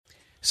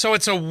So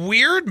it's a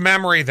weird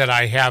memory that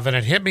I have, and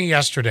it hit me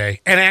yesterday.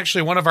 And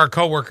actually, one of our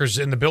coworkers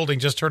in the building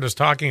just heard us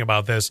talking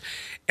about this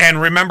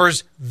and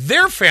remembers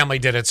their family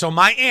did it. So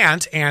my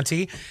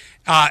auntie,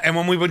 and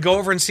when we would go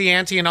over and see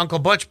Auntie and Uncle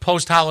Butch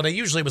post-holiday,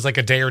 usually it was like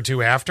a day or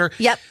two after.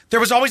 Yep. There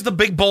was always the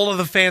big bowl of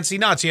the fancy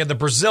nuts. You had the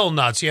Brazil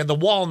nuts. You had the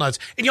walnuts.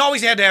 And you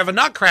always had to have a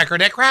nutcracker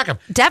to crack them.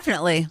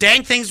 Definitely.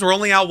 Dang things were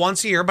only out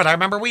once a year, but I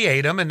remember we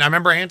ate them, and I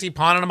remember Auntie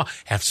pawning them.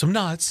 Have some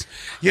nuts,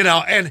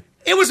 and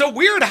it was a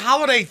weird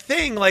holiday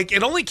thing. Like,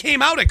 it only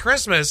came out at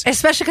Christmas.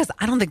 Especially because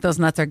I don't think those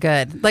nuts are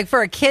good. Like,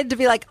 for a kid to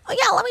be like, oh,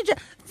 yeah, let me just...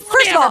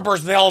 First of all, a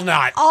Brazil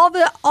nut.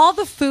 all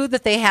the food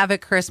that they have at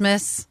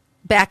Christmas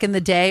back in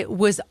the day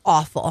was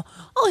awful.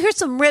 Oh, here's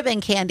some ribbon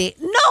candy.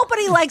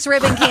 Nobody likes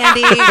ribbon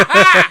candy.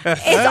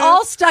 It's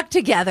all stuck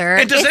together.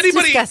 And It's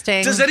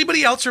disgusting. Does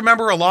anybody else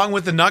remember, along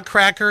with the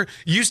nutcracker,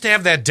 you used to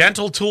have that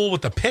dental tool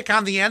with the pick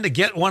on the end to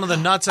get one of the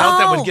nuts out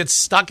that would get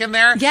stuck in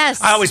there?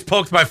 Yes. I always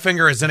poked my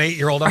finger as an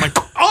 8-year-old. I'm like,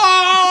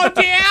 oh,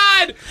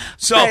 Dad!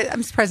 So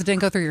I'm surprised it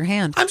didn't go through your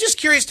hand. I'm just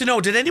curious to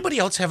know, did anybody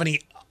else have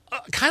any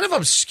kind of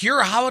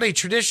obscure holiday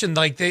tradition?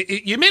 Like,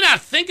 you may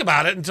not think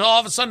about it until all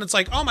of a sudden it's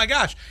like, oh my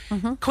gosh.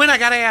 Mm-hmm. Quinn, I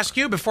got to ask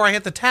you before I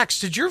hit the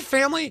text, did your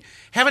family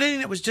have anything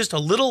that was just a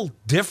little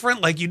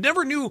different? Like, you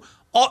never knew,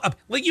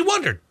 like, you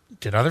wondered,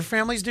 did other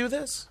families do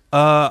this?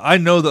 I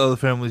know that other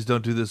families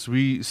don't do this.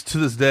 We, to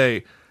this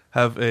day,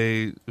 have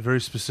a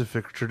very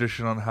specific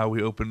tradition on how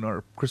we open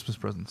our Christmas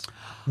presents.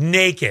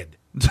 Naked.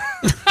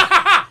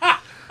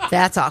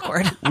 That's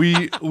awkward.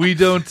 We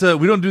don't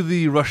do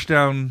the rush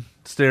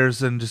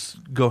downstairs and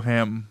just go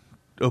ham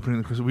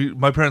opening the Christmas.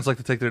 My parents like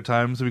to take their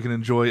time so we can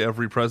enjoy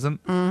every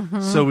present.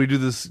 Mm-hmm. So we do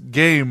this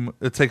game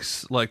that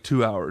takes like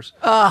 2 hours.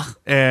 Ugh.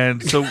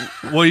 And so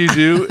what you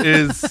do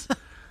is,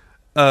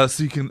 so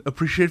you can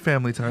appreciate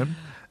family time.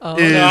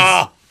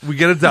 We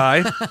get a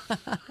die.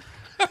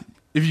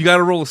 If you got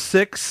to roll a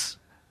 6,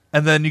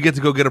 and then you get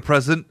to go get a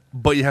present,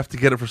 but you have to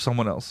get it for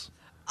someone else.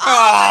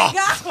 Oh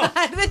my God.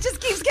 That just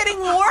keeps getting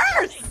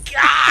worse.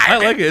 God. I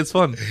like it. It's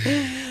fun.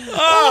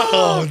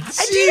 Oh,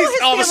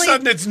 jeez. All of a family-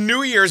 sudden it's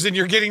New Year's and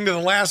you're getting to the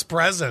last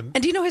present.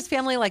 And do you know his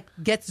family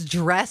gets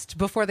dressed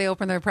before they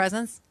open their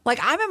presents? Like,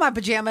 I'm in my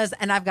pajamas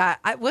and I've got.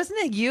 Wasn't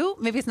it you?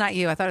 Maybe it's not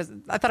you. I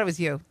thought it was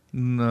you.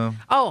 No.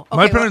 Oh, okay,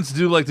 my parents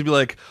do like to be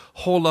like,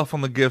 hold off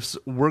on the gifts.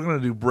 We're gonna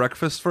do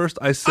breakfast first.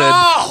 I said,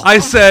 no,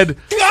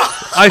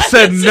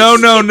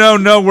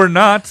 we're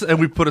not. And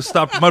we put a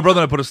stop. My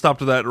brother and I put a stop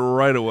to that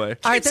right away.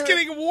 It's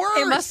getting worse.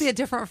 It must be a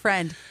different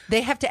friend.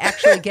 They have to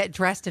actually get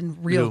dressed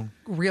in real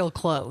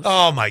clothes.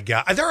 Oh my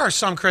God! There are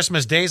some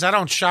Christmas days I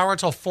don't shower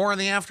until 4 in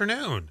the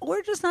afternoon.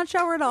 Or just not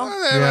shower at all.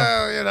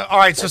 All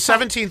right, so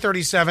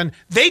 1737,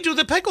 they do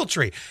the pickle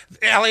tree.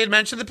 Allie had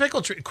mentioned the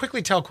pickle tree.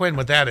 Quickly tell Quinn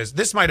what that is.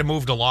 This might have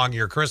moved along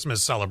your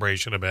Christmas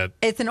celebration a bit.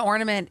 It's an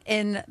ornament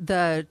in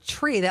the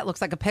tree that looks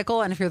like a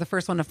pickle, and if you're the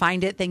first one to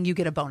find it, then you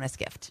get a bonus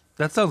gift.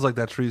 That sounds like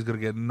that tree is going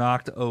to get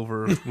knocked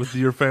over with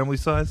your family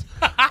size.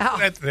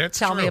 That's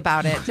Tell true. me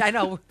about it. I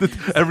know.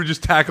 Ever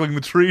just tackling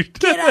the tree.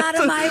 Get out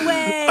of my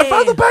way. I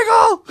found the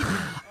pickle.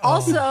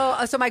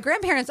 Also, so my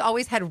grandparents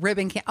always had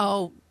ribbon can.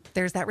 Oh,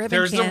 there's that ribbon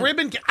There's can. the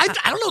ribbon. I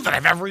don't know that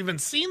I've ever even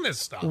seen this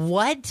stuff.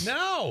 What?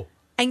 No.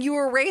 And you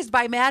were raised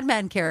by Mad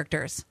Men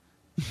characters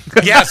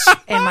Yes.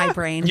 in my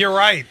brain. You're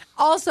right.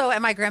 Also,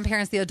 at my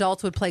grandparents, the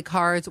adults would play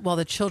cards while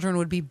the children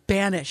would be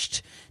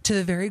banished to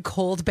the very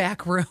cold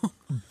back room.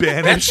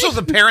 That's so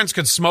the parents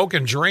could smoke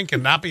and drink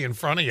and not be in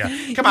front of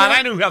you. Come on,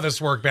 I knew how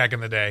this worked back in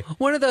the day.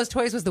 One of those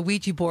toys was the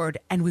Ouija board,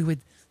 and we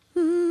would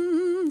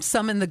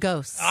summon the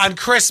ghosts. On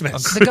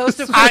Christmas. The ghost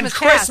of Christmas On past.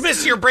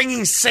 Christmas, you're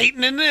bringing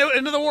Satan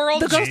into the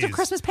world? The ghost of Jeez.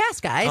 Christmas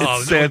past, guys.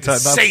 Oh, Santa, not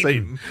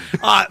Satan.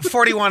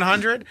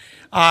 4100.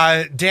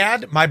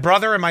 Dad, my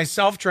brother and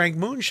myself drank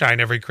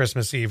moonshine every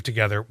Christmas Eve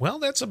together. Well,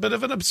 that's a bit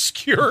of an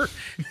obscure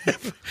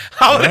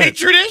holiday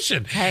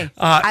tradition. Hey,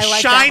 I like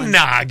that Shine one.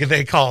 Nog,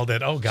 they called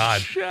it. Oh,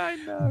 God.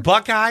 Shine Nog.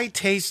 Buckeye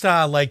tastes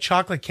like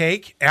chocolate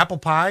cake, apple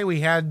pie.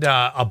 We had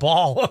a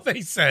ball,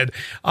 they said.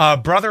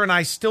 Brother and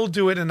I still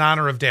do it in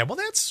honor of Dad. Well,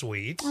 that's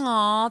sweet.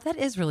 Aw, that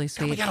is really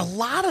sweet. We got a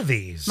lot of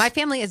these. My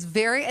family is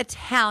very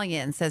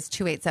Italian, says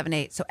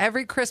 2878. So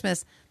every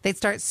Christmas, they'd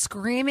start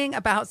screaming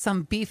about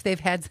some beef they've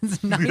had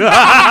since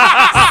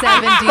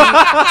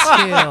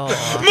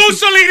 1972.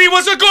 Mussolini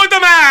was a good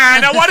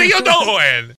man. What are you doing?